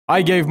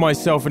I gave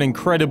myself an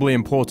incredibly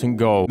important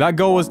goal. That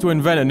goal was to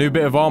invent a new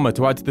bit of armor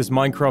to add to this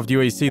Minecraft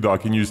UHC that I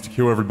can use to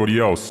kill everybody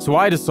else. So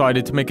I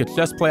decided to make a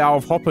chest plate out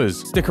of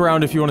hoppers. Stick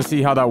around if you want to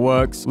see how that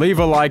works. Leave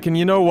a like, and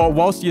you know what?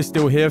 Whilst you're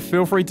still here,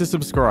 feel free to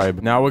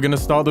subscribe. Now we're gonna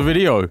start the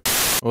video.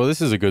 Well,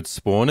 this is a good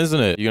spawn, isn't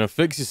it? You're gonna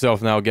fix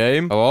yourself now,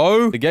 game.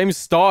 Hello? The game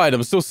started.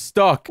 I'm still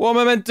stuck. What am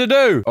I meant to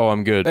do? Oh,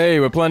 I'm good. Hey,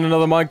 we're playing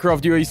another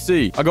Minecraft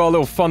UHC. I got a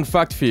little fun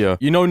fact for you.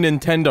 You know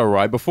Nintendo,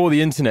 right? Before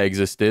the internet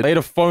existed, they had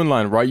a phone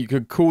line, right? You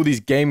could call these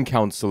game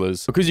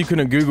counselors. Because you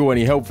couldn't Google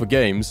any help for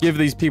games, give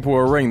these people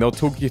a ring. They'll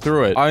talk you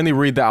through it. I only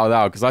read that out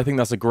loud because I think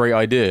that's a great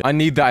idea. I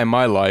need that in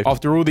my life.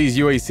 After all these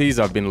UHCs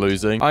I've been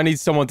losing, I need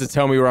someone to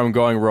tell me where I'm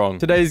going wrong.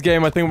 Today's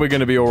game, I think we're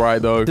gonna be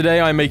alright, though. Today,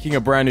 I'm making a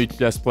brand new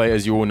chest plate,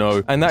 as you all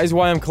know. And that is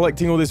why I'm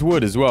collecting all this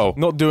wood as well.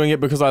 Not doing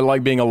it because I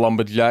like being a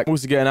lumberjack. I'm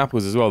also getting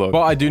apples as well, though.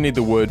 But I do need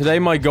the wood. Today,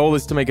 my goal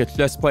is to make a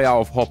chest plate out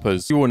of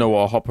hoppers. You all know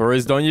what a hopper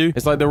is, don't you?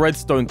 It's like the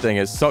redstone thing.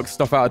 It sucks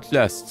stuff out of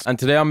chests. And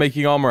today, I'm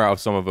making armor out of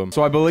some of them.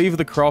 So I believe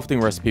the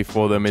crafting recipe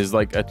for them is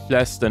like a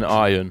chest and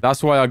iron.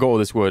 That's why I got all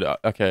this wood.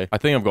 Okay. I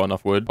think I've got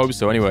enough wood. Hope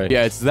so anyway.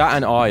 Yeah, it's that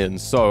and iron.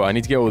 So I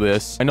need to get all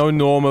this. I know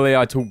normally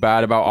I talk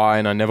bad about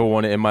iron. I never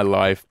want it in my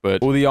life.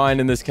 But all the iron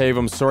in this cave,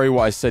 I'm sorry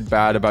what I said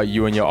bad about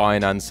you and your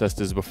iron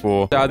ancestors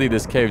before. Sadly,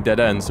 this cave dead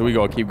ends. So we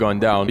gotta keep going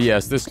down. But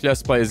yes, this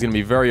chest plate is going to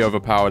be very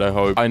overpowered, I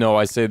hope. I know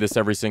I say this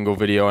every single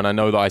video, and I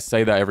know that I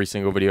say that every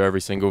single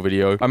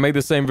video. I make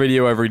the same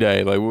video every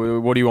day. Like,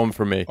 what do you want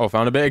from me? Oh,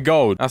 found a bit of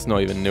gold. That's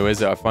not even new,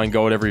 is it? I find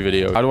gold every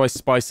video. How do I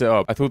spice it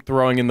up? I thought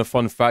throwing in the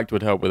fun fact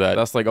would help with that.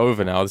 That's like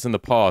over now. That's in the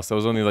past. That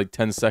was only like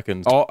 10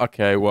 seconds. Oh,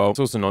 okay. Well, it's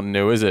also not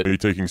new, is it? Are you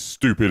taking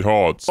stupid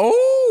hearts?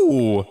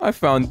 Oh, I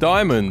found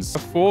diamonds. A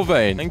 4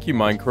 vein. Thank you,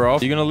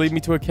 Minecraft. You're going to lead me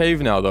to a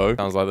cave now, though.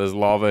 Sounds like there's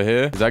lava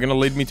here. Is that going to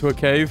lead me to a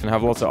cave and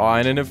have lots of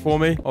iron in it for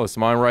me? Oh, it's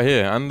mine right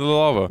here. And the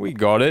lava. We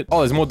got it. Oh,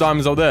 there's more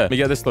diamonds out there. Let me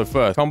get this though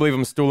first. Can't believe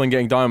I'm stalling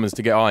getting diamonds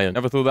to get iron.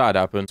 Never thought that'd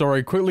happen.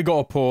 Sorry, quickly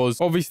gotta pause.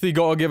 Obviously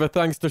gotta give a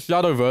thanks to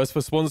Shadowverse for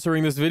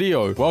sponsoring this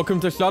video. Welcome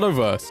to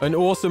Shadowverse, an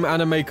awesome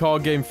anime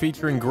card game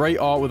featuring great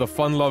art with a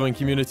fun-loving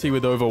community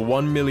with over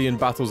 1 million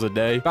battles a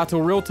day.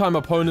 Battle real-time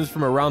opponents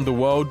from around the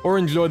world, or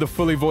enjoy the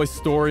fully voiced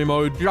story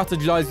mode.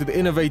 Strategize with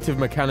innovative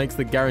mechanics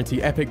that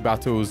guarantee epic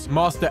battles.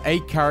 Master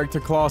 8 character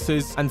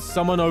classes, and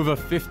summon over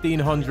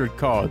 1,500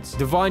 cards.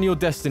 Divine your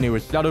destiny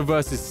with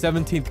Shadowverse's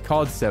 17th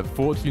card set,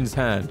 Fortune's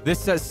Hand. This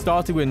set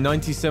started with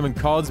 97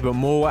 cards, but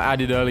more were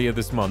added earlier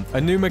this month.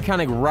 A new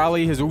mechanic,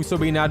 Rally, has also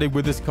been added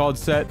with this card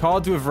set.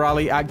 Cards with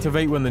Rally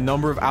activate when the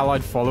number of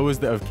allied followers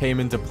that have came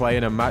into play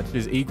in a match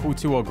is equal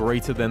to or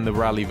greater than the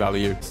Rally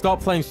value. Start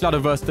playing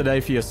Shadowverse today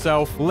for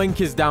yourself.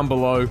 Link is down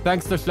below.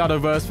 Thanks to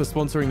Shadowverse for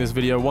sponsoring this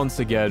video once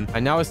again.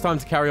 And now it's time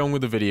to carry on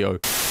with the video.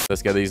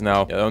 Let's get these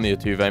now. Yeah, only a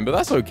 2 vein, but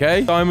that's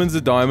okay. Diamonds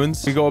are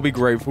diamonds. We gotta be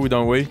grateful,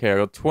 don't we? Okay, I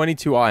got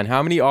 22 iron.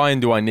 How many iron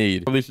do I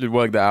need? Probably should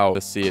work that out.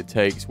 Let's see. It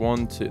takes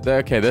 1, 2.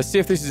 Okay, let's see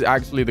if this is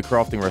actually the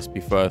crafting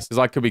recipe first, because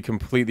I could be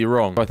completely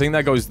wrong. So I think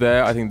that goes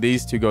there. I think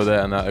these 2 go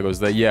there, and that goes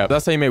there. Yeah,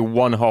 that's how you make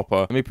 1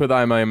 hopper. Let me put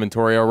that in my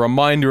inventory. A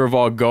reminder of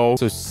our goal.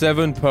 So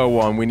 7 per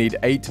 1. We need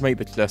 8 to make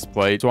the chest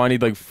plate. So I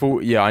need like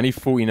 4. Yeah, I need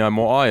 49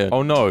 more iron.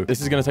 Oh no,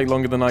 this is gonna take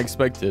longer than I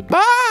expected.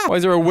 Ah! Why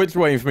is there a witch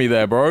waiting for me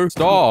there, bro?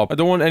 Stop. I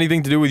don't want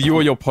anything to do with you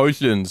or your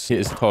potions. Hit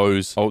his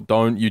toes. Oh,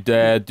 don't you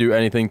dare do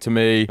anything to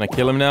me. Can I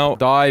kill him now?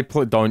 Die.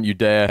 Don't you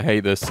dare. I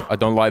hate this. I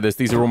don't like this.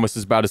 These are almost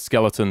as bad as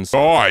skeletons.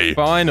 Die.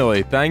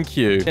 Finally. Thank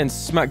you. Getting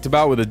smacked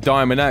about with a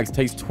diamond axe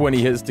takes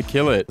 20 hits to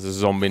kill it. There's a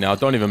zombie now.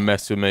 Don't even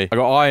mess with me. I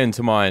got iron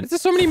to mine.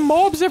 There's so many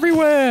mobs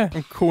everywhere.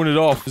 I'm calling it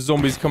off. The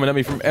zombies coming at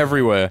me from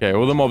everywhere. Okay,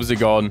 all the mobs are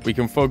gone. We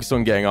can focus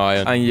on getting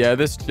iron. And yeah,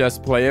 this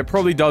chest plate, it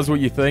probably does what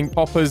you think.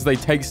 Hoppers, they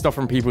take stuff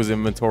from people's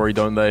inventory,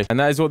 don't they? And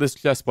that is what this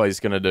chest plate is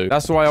going to do.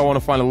 That's why I want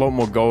to find a lot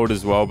more gold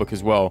as well,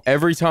 because, well,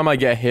 every time I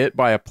get hit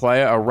by a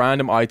player, a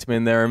random item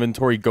in their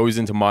inventory goes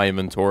into my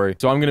inventory.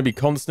 So I'm going to be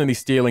constantly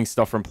stealing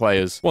stuff from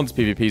players. Once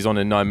PvP's on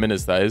in 9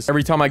 minutes, that is.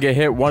 Every time I get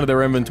hit, one of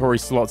their inventory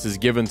slots is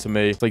given to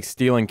me. It's like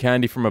stealing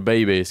candy from a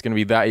baby. It's going to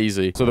be that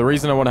easy. So the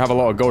reason I want to have a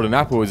lot of golden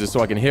apples is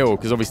so I can heal,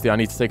 because obviously I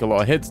need to take a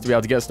lot of hits to be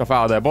able to get stuff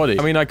out of their body.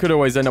 I mean, I could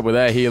always end up with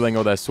their healing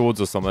or their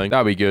swords or something.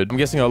 That'd be good. I'm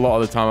guessing a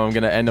lot of the time I'm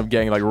going to end up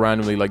getting like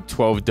randomly like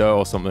 12 dirt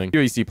or something.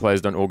 UHC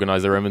players don't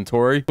organize their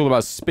inventory. It's all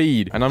about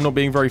speed, and I'm not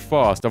being very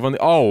fast. I've only...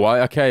 Oh,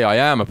 okay, I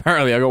am.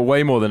 Apparently, I got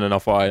way more than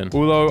enough iron.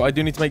 Although, I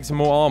do need to make some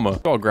more armor.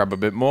 Gotta grab a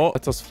bit more.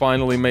 Let us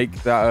finally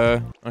make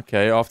that,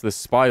 Okay, after the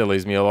spider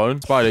leaves me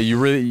alone. Spider,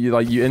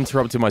 you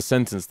interrupted my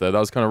sentence there. That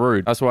was kind of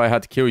rude. That's why I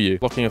had to kill you.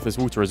 Blocking off this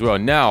water as well.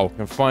 Now, I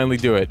can finally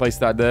do it. Place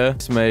that there.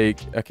 Let's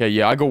make... Okay,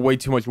 yeah, I got way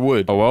too much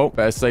wood. Oh, well.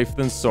 Better safe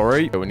than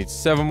sorry. Okay, we need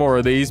 7 more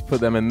of these. Put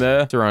them in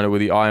there. Surround it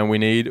with the iron we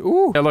need.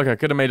 Ooh. Yeah, look, I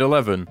could have made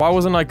 11. Why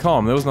wasn't I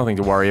calm? There was nothing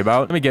to worry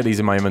about. Let me get these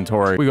in my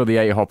inventory. We got the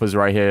 8 hoppers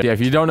right here. Yeah, if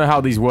you don't know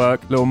how these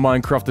work, little Minecraft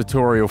Minecraft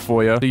tutorial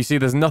for you. So you see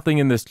there's nothing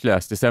in this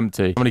chest. It's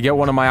empty. I'm going to get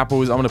one of my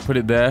apples. I'm going to put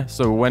it there.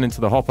 So it went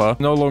into the hopper.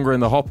 No longer in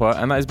the hopper.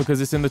 And that is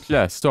because it's in the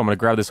chest. So I'm going to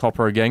grab this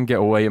hopper again. Get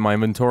away in my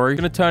inventory. I'm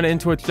going to turn it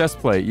into a chest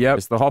plate. Yep,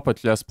 it's the hopper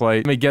chest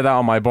plate. Let me get that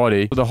on my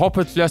body. So the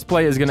hopper chest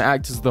plate is going to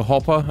act as the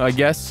hopper, I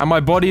guess. And my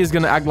body is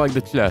going to act like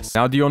the chest.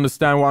 Now, do you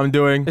understand what I'm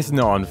doing? It's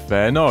not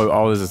unfair. No.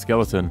 Oh, there's a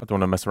skeleton. I don't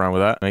want to mess around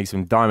with that. Make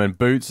some diamond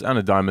boots and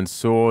a diamond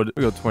sword.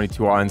 We got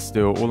 22 iron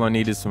steel. All I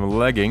need is some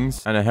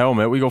leggings and a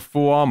helmet. We got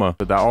full armor.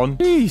 Put that on.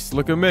 Jeez,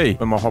 look at me.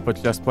 But my hopper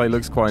chest plate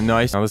looks quite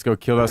nice. Now let's go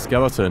kill that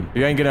skeleton.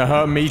 You ain't gonna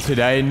hurt me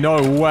today.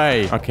 No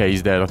way. Okay,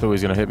 he's dead. I thought he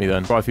was gonna hit me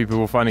then. Quite a few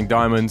people finding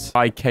diamonds.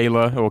 Hi,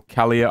 Kayla or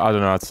Kalia. I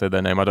don't know how to say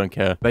their name. I don't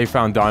care. They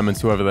found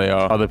diamonds, whoever they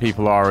are. Other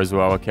people are as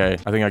well. Okay.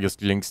 I think I just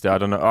jinxed it. I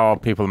don't know. Oh,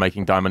 people are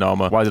making diamond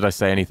armor. Why did I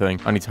say anything?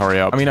 I need to hurry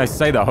up. I mean, I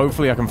say that.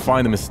 Hopefully I can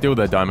find them and steal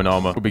their diamond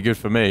armor. It'll be good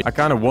for me. I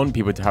kind of want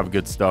people to have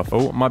good stuff.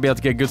 Oh, might be able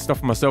to get good stuff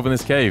for myself in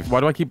this cave. Why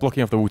do I keep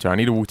blocking off the water? I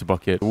need a water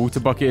bucket. The water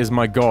bucket is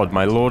my god,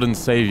 my lord and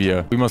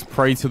savior. We must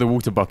pray to the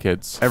water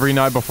buckets. Every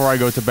night before I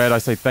go to bed, I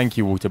say thank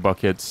you, water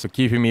buckets, for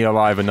keeping me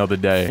alive another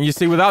day. And you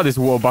see, without this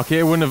water bucket,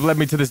 it wouldn't have led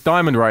me to this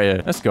diamond right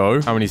here. Let's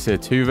go. How many's here?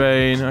 2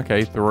 vein.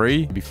 Okay,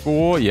 3. Maybe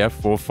 4. Yeah,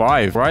 4,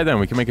 5. Right then,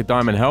 we can make a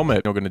diamond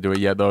helmet. Not gonna do it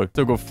yet, though.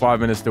 Still got 5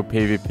 minutes, still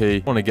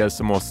PvP. Want to get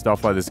some more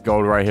stuff like this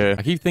gold right here.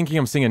 I keep thinking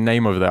I'm seeing a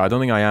name over there. I don't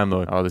think I am,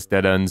 though. Oh, this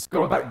dead ends.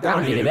 Go back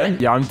down here, then.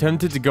 Yeah, I'm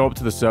tempted to go up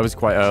to the surface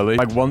quite early.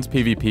 Like, once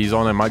PvP's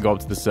on, I might go up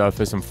to the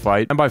surface and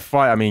fight. And by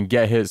fight, I mean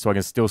get hit so I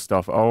can steal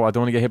stuff. Oh, I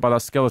don't want to get hit by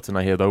that skeleton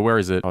I hear, though. Where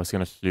is it? Oh, it's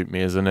gonna shoot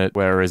me, isn't it?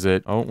 Where is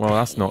it? Oh, well,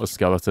 that's not a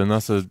skeleton.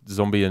 That's a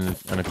zombie and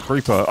a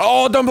creeper.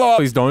 Oh, don't blow up!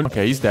 Please don't.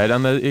 Okay, he's dead,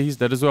 and he's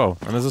dead as well.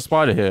 And there's a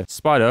spider here.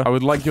 Spider, I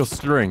would like your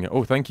string.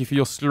 Oh, thank you for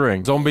your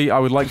string. Zombie, I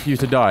would like for you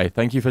to die.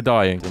 Thank you for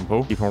dying.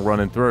 Simple. Keep on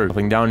running through.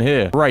 Nothing down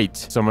here. Great.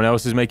 Someone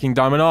else is making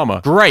diamond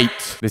armor.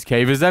 Great. This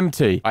cave is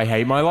empty. I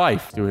hate my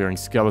life. Still hearing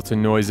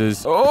skeleton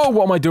noises. Oh,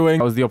 what am I doing?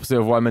 That was the opposite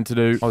of what I meant to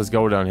do. Oh, there's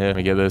gold down here. Let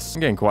me get this.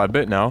 I'm getting quite a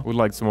bit now. Would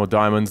like some more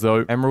diamonds,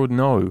 though. Emerald,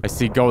 no. I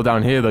see gold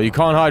down here, though. You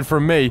can't hide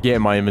from me. Get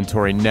in my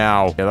inventory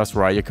now. Yeah, that's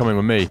right. You're coming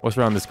with me. What's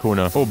around this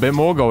corner? Oh, a bit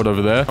more gold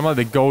over there. I'm like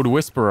the gold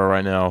whisperer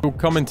right now. You're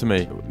coming to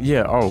me.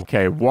 Yeah, oh,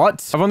 okay.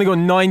 What? I've only got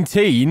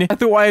 19. I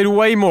thought I had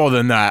way more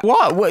than that.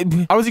 What?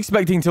 I was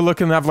expecting to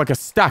look and have like a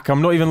stack.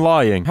 I'm not even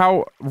lying.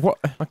 How? What?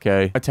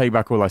 Okay. I take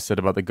back all I said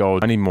about the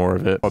gold. I need more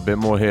of it. A bit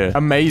more here.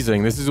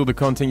 Amazing. This is all the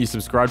content you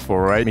subscribed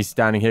for, right? Me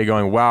standing here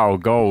going, wow,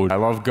 gold. I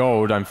love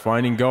gold. I'm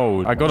finding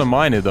gold. I gotta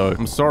mine it, though.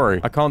 I'm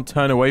sorry. I can't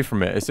turn away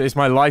from it. It's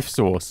my life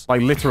source.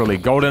 Like, literally.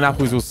 Golden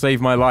apples will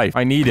save my life.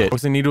 I need it. I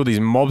also need all these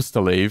mobs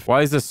to leave.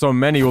 Why is there so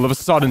many all of a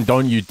sudden?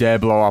 Don't you dare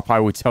blow up. I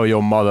will tell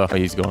your mother. Oh,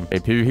 he's gone. Okay,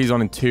 PvP's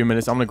on in 2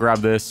 minutes. I'm gonna grab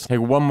this. Take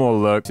one more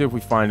look. See if we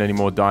find any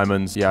more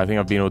diamonds. Yeah, I think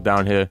I've been all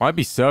down here. Might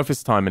be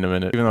surface time in a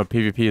minute, even though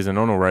PvP isn't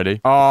on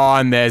already. Oh,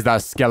 and there's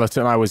that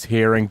skeleton I was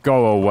hearing.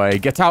 Go away.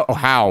 Get out. Oh,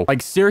 how?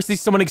 Like, seriously,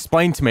 someone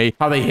explain to me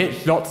how they hit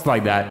shots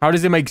like that. How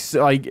does it make,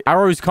 like,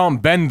 arrows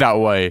can't bend that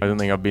way? I don't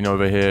think I've been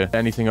over here.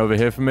 Anything over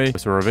here for me?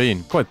 It's a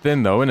ravine. Quite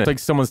thin, though, isn't it? It's like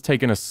someone's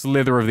taken a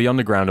slither of the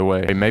underground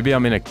away. Hey, maybe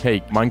I'm in a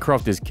cake.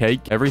 Minecraft is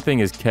cake. Everything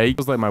is cake.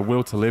 Feels like my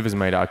will to live is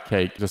made out of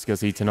cake. It just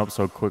gets eaten up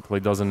so quickly,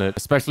 doesn't it?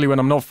 Especially when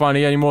I'm not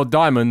finding any more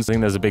diamonds. I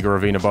think there's a bigger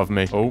ravine above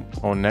me. Oh,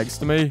 or next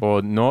to me.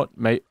 Or not.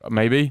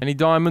 Maybe. Any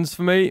diamonds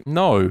for me?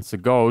 No. It's a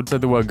gold.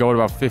 Said the word gold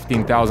about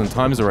 15,000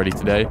 times already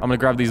today. I'm gonna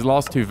grab these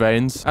last 2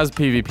 veins as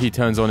PvP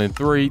turns on in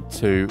 3,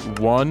 2,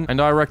 1.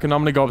 And I reckon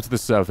I'm gonna go up to the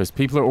surface.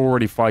 People are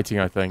already fighting,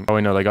 I think. Oh,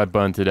 wait, no, that guy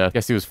burned to death.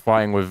 Guess he was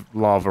fighting with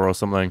lava or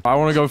something. I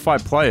want to go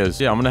fight players.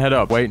 Yeah, I'm gonna head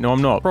up. Wait, no,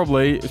 I'm not.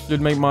 Probably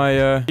should make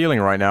my healing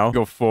right now.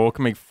 Got 4.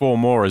 Can make 4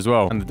 more as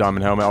well. And the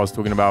diamond helmet I was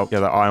talking about. Yeah,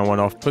 that iron one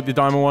off. Put the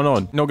diamond one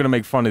on. Not gonna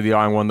make fun of the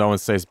iron one, though, and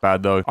say it's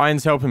bad, though.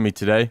 Iron's helping me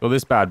today. Or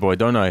this bad boy,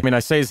 don't I? I mean, I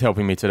say it's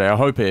helping me today. I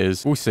hope it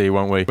is. We'll see,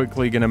 won't we?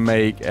 Quickly gonna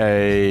make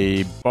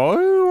a bow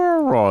or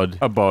a rod?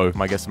 A bow.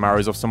 Might get some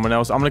arrows off someone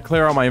else. I'm gonna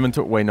clear out my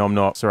inventory. Wait, no, I'm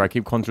not. Sorry, I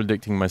keep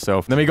contradicting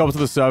myself. Let me go up to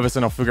the surface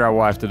and I'll figure out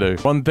what I have to do.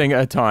 One thing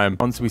at a time.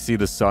 Once we see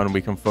the sun,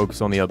 we can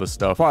focus on the other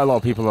stuff. Quite a lot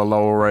of people are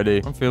low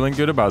already. I'm feeling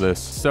good about this.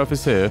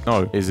 Surface here.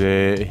 No. Is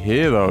it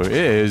here, though? It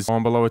is.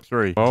 On below a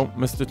tree. Oh,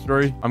 Mr.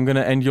 Tree, I'm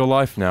gonna end your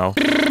life now.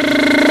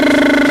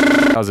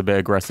 That was a bit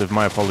aggressive.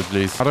 My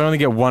apologies. I don't only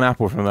get 1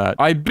 apple from that.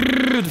 I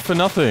brrred for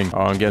nothing. Oh,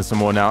 I'm getting some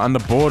more now. And the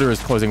border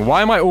is closing.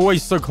 Why am I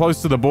always so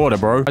close to the border,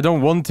 bro? I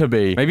don't want to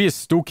be. Maybe it's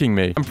stalking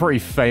me. I'm pretty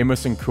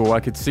famous and cool. I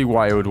could see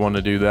why I would want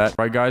to do that.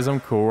 Right, guys?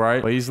 I'm cool,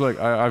 right? Please, look.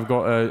 I've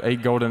got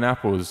 8 golden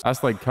apples.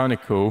 That's, like, kind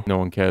of cool. No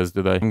one cares,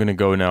 do they? I'm gonna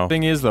go now.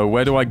 Thing is, though,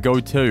 where do I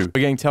go to?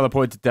 We're getting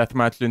teleported to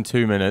deathmatch in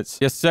 2 minutes.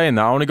 Yes, saying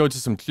that, I want to go to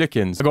some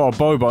chickens. I got a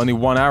bow, but only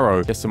 1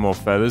 arrow. Get some more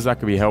feathers. That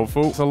could be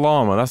helpful. It's a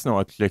llama. That's not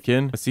a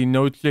chicken. I see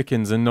no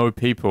chickens and no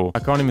people. I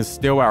can't even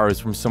steal arrows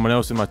from someone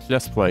else in my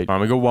chest plate. All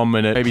right, we got 1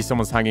 minute. Maybe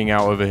someone's hanging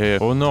out over here.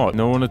 Or not.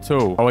 No one at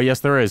all. Oh, yes,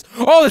 there is.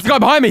 Oh, there's a guy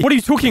behind me. What are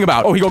you talking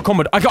about? Oh, he got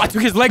comboed. I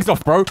took his legs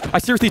off, bro. I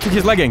seriously took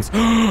his leggings.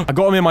 I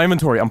got him in my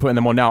inventory. I'm putting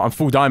them on now. I'm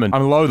full diamond.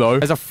 I'm low, though.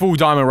 There's a full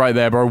diamond right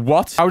there, bro.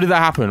 What? How did that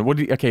happen?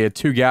 Okay,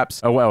 2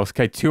 gaps. Oh, what else?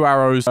 Okay, 2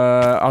 arrows.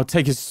 I'll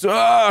take his...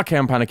 okay,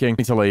 I'm panicking.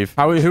 Need to leave.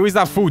 Who is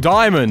that full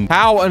diamond?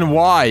 How and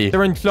why?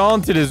 They're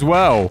enchanted as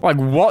well. Like,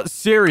 what?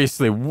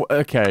 Seriously?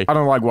 Okay. I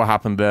don't like what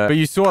happened there. But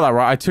you saw that,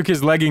 right? I took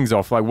his leggings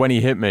off, like, when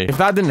he hit me. If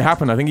that didn't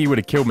happen, I think he would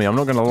have killed me. I'm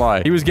not gonna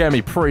lie. He was getting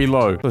me pretty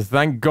low. So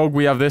thank God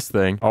we have this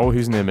thing. Oh,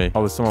 who's near me?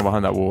 Oh, there's someone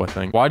behind that wall, I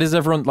think. Why does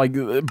everyone, like...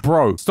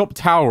 bro, stop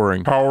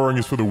towering. Towering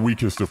is for the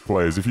weakest of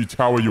players. If you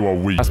tower, you are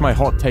weak. That's my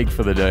hot take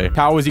for the day.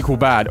 Towers equal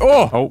bad.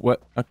 Oh! Oh,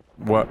 what?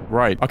 What?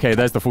 Right. Okay,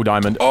 there's the full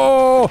diamond.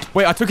 Oh!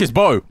 Wait, I took his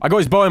bow. I got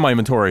his bow in my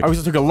inventory. I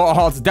also took a lot of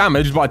hearts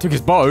damage, but I took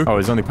his bow. Oh,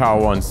 it's only power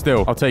 1.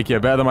 Still, I'll take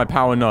it. Better than my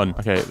power none.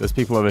 Okay, there's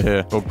people over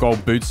here. Got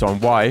gold boots on.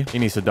 Why? He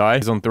needs to die.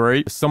 He's on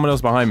 3. There's someone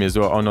else behind me as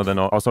well. Oh, no, they're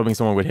not. I was hoping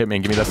someone would hit me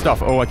and give me that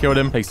stuff. Oh, I killed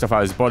him. Take stuff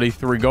out of his body.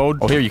 3 gold.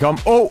 Oh, here you come.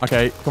 Oh,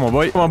 okay. Come on,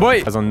 boy. Come on,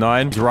 boy. That's on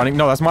 9. He's running.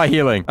 No, that's my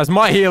healing. That's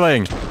my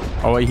healing.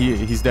 Oh, wait,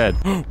 he's dead.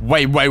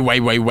 Wait.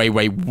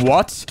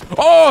 What?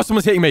 Oh,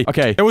 someone's hitting me.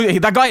 Okay.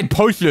 That guy had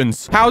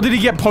potions. How did he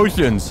get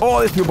potions? Oh,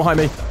 there's people behind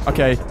me.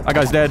 Okay. That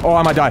guy's dead. Oh,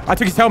 I might die. I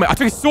took his helmet. I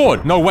took his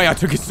sword. No way. I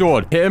took his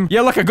sword. Hit him. Yeah,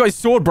 look, I got his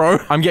sword, bro.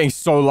 I'm getting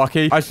so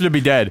lucky. I should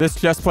be dead. This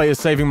chest plate is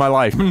saving my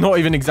life. I'm not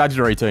even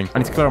exaggerating. I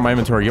need to clear out my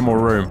inventory, get more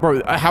room.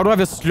 Bro, how do I have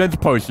a strength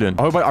potion?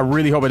 I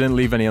really hope I didn't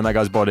leave any on that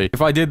guy's body.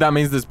 If I did, that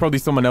means there's probably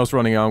someone else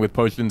running around with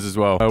potions as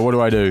well. What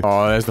do I do?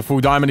 Oh, there's the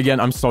full diamond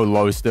again. I'm so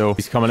low still.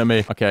 He's coming at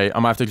me. Okay, I'm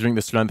gonna have to drink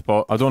the strength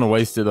pot. I don't want to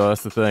waste it though.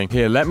 That's the thing.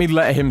 Here, let me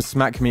let him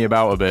smack me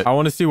about a bit. I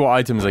want to see what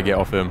items I get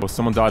off him. Well,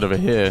 someone died over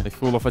here. They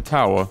fall off a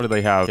tower. What do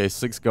they have? Okay,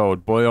 6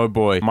 gold. Boy, oh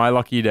boy. My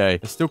lucky day.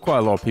 There's still quite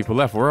a lot of people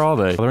left. Where are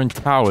they? Oh, they're in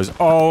towers.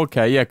 Oh,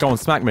 okay. Yeah, go on,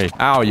 smack me.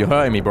 Ow, you're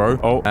hurting me, bro.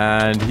 Oh,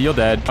 and you're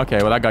dead. Okay,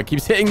 well, that guy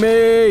keeps hitting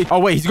me. Oh,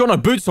 wait, he's got no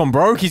boots on,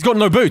 bro. He's got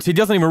no boots. He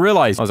doesn't even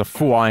realize. There's a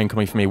full iron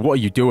coming for me. What are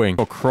you doing?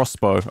 Oh,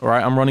 crossbow. All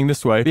right, I'm running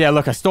this way. Yeah,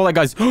 look, I stole that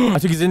guy's... I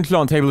took his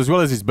enchant table as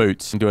well as his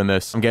boots. I'm doing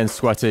this. I'm getting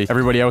sweaty.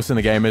 Everybody else in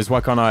the game is.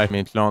 Why can't I? Let me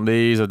enchant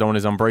these. I don't want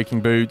his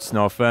unbreaking boots.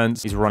 No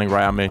offense. He's running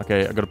right at me.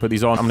 Okay, I gotta put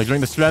these on. I'm gonna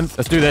drink the strength.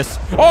 Let's do this.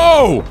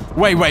 Oh!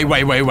 Wait. I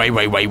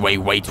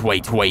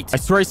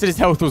swear he said his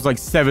health was like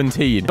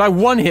 17. Did I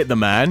one-hit the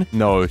man?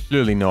 No,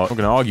 surely not. I'm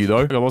gonna argue, though.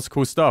 I got lots of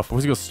cool stuff. I've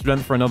also got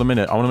strength for another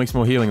minute. I want to make some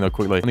more healing, though,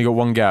 quickly. Only got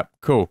 1 gap.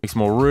 Cool. Make some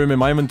more room in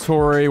my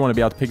inventory. Want to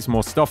be able to pick some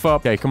more stuff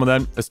up. Okay, come on,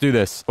 then. Let's do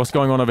this. What's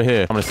going on over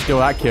here? I'm gonna steal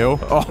that kill.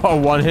 Oh,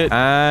 1 hit.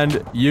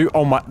 And you...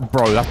 Oh, my...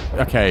 Bro, that...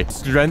 Okay.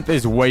 Strength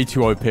is way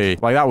too OP.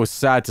 Like, that was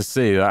sad to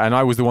see. And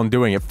I was the one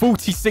doing it.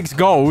 46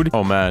 gold.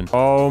 Oh,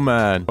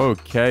 man.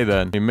 Okay,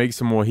 then. Let me make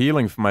some more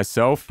healing for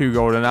myself. 2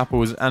 golden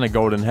apples and a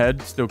golden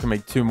head. Still can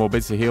make 2 more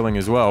bits of healing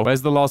as well.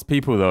 Where's the last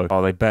people, though?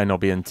 Oh, they better not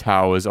be in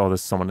towers. Oh,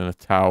 there's someone in a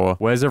tower.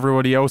 Where's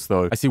everybody else,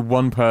 though? I see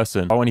 1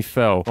 person. Oh, and he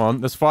fell. Come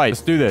on, let's fight.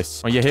 Let's do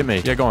this. Oh, you hit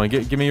me. Yeah, go on.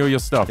 Give me all your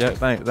stuff. Yeah,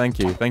 thank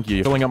you.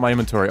 You're filling up my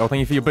inventory. Oh, thank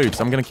you for your boots.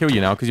 I'm gonna kill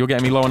you now because you're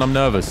getting me low and I'm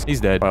nervous.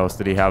 He's dead. What else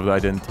did he have that I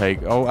didn't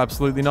take? Oh,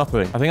 absolutely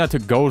nothing. I think I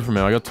took gold from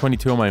him. I got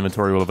 22 on my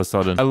inventory all of a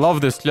sudden. I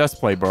love this chest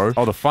plate, bro.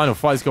 Oh, the final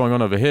fight's going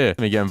on over here. Let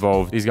me get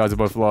involved. These guys are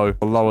both low.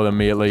 Or lower than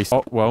me, at least.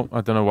 Oh, well,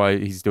 I don't know why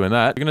he's doing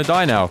that. You're gonna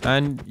die now.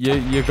 And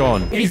you're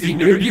gone. Easy,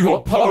 noob. You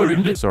got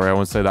pwned. Sorry, I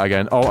won't say that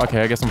again. Oh,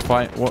 okay. I guess I'm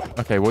fighting. What?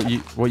 Okay, what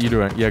you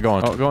doing? Yeah, go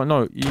on. Oh, go on.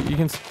 No, you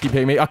can keep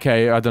hitting me.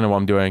 Okay, I don't know what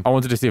I'm doing. I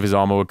wanted to see if his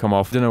armor would come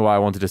off. Don't know why I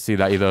wanted to see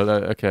that either.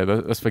 Okay,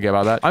 let's forget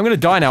about that. I'm gonna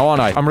die now,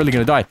 aren't I? I'm really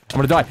gonna die. I'm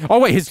gonna die. Oh,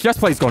 wait, his chest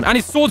plate's gone. And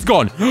his sword's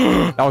gone.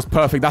 That was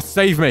perfect. That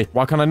saved me.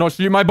 Why can't I not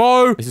shoot my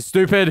bow? This is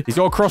stupid. He's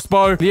got a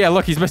crossbow. Yeah,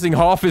 look, he's missing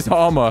half his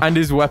armor and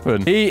his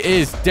weapon. He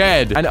is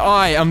dead. And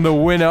I am the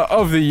winner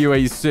of the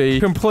UHC.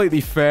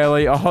 Completely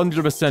fairly.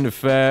 100%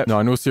 fair. No,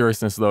 in all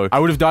seriousness, though. I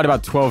would have died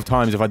about 12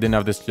 times if I didn't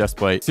have this chest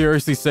plate.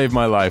 Seriously saved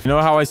my life. You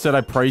know how I said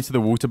I pray to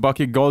the water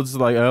bucket gods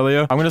like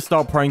earlier? I'm gonna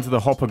start praying to the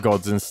hopper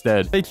gods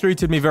instead. They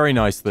treated me very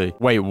nicely.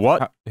 Wait,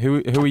 what?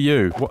 Who are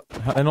you? What?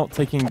 They're not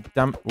taking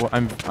damn... What?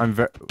 I'm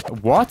very...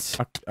 What?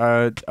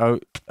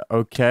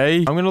 Okay.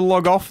 I'm gonna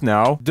log off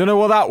now. Don't know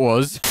what that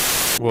was.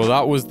 Well,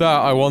 that was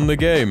that. I won the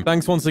game.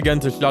 Thanks once again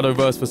to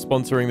Shadowverse for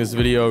sponsoring this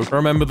video.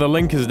 Remember, the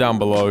link is down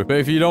below. But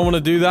if you don't want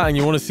to do that and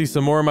you want to see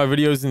some more of my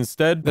videos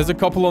instead, there's a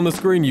couple on the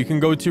screen you can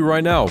go to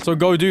right now. So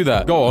go do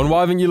that. Go on.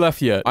 Why haven't you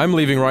left yet? I'm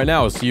leaving right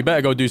now, so you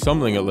better go do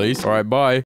something at least. All right, bye.